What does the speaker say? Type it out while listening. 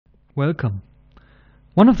Welcome.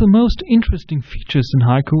 One of the most interesting features in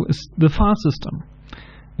Haiku is the file system.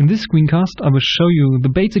 In this screencast I will show you the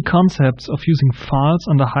basic concepts of using files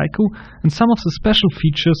under Haiku and some of the special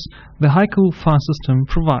features the Haiku file system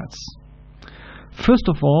provides. First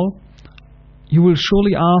of all, you will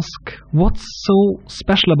surely ask, what's so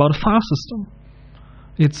special about a file system?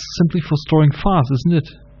 It's simply for storing files, isn't it?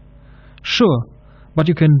 Sure, but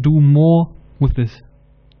you can do more with this.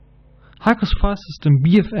 Haiku's file system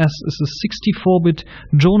BFS is a 64-bit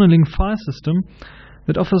journaling file system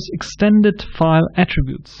that offers extended file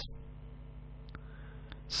attributes.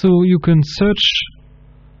 So you can search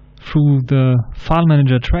through the file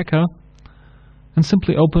manager tracker and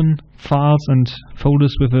simply open files and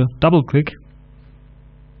folders with a double click.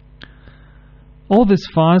 All these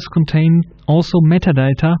files contain also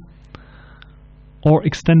metadata, or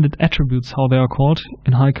extended attributes, how they are called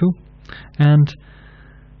in Haiku. And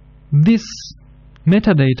this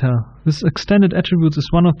metadata, this extended attributes, is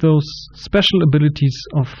one of those special abilities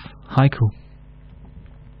of Haiku.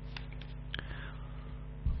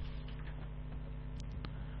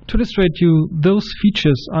 To illustrate you those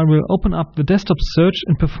features, I will open up the desktop search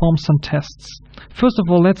and perform some tests. First of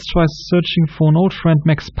all, let's try searching for an old friend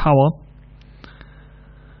Max Power.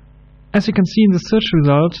 As you can see in the search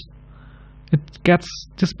result, it gets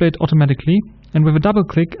displayed automatically, and with a double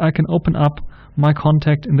click I can open up my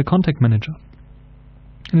contact in the contact manager,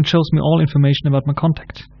 and it shows me all information about my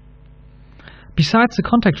contact. Besides the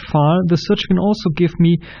contact file, the search can also give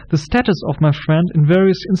me the status of my friend in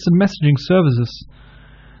various instant messaging services.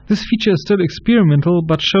 This feature is still experimental,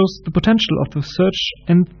 but shows the potential of the search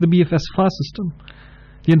and the BFS file system.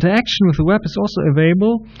 The interaction with the web is also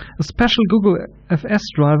available. A special Google FS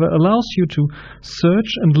driver allows you to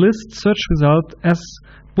search and list search results as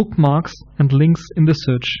bookmarks and links in the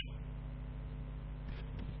search.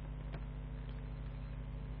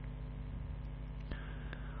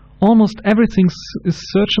 Almost everything is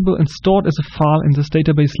searchable and stored as a file in this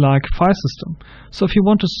database-like file system. So if you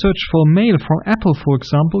want to search for a mail from Apple, for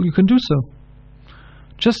example, you can do so.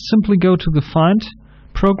 Just simply go to the Find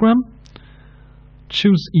program,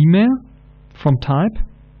 choose Email from Type,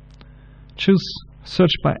 choose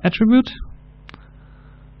Search by Attribute,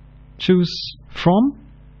 choose From,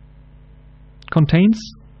 Contains,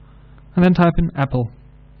 and then type in Apple.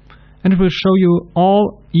 And it will show you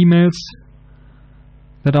all emails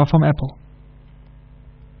that are from Apple.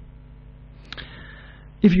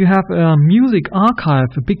 If you have a music archive,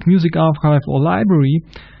 a big music archive or library,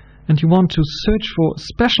 and you want to search for a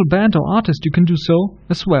special band or artist, you can do so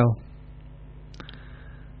as well.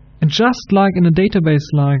 And just like in a database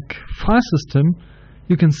like file system,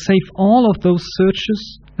 you can save all of those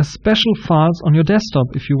searches as special files on your desktop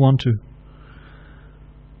if you want to.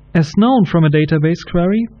 As known from a database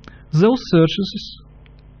query, those searches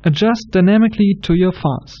adjust dynamically to your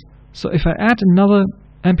files. So if I add another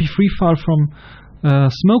MP3 file from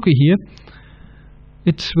Smokey here,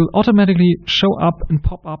 it will automatically show up and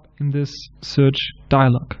pop up in this search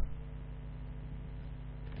dialog.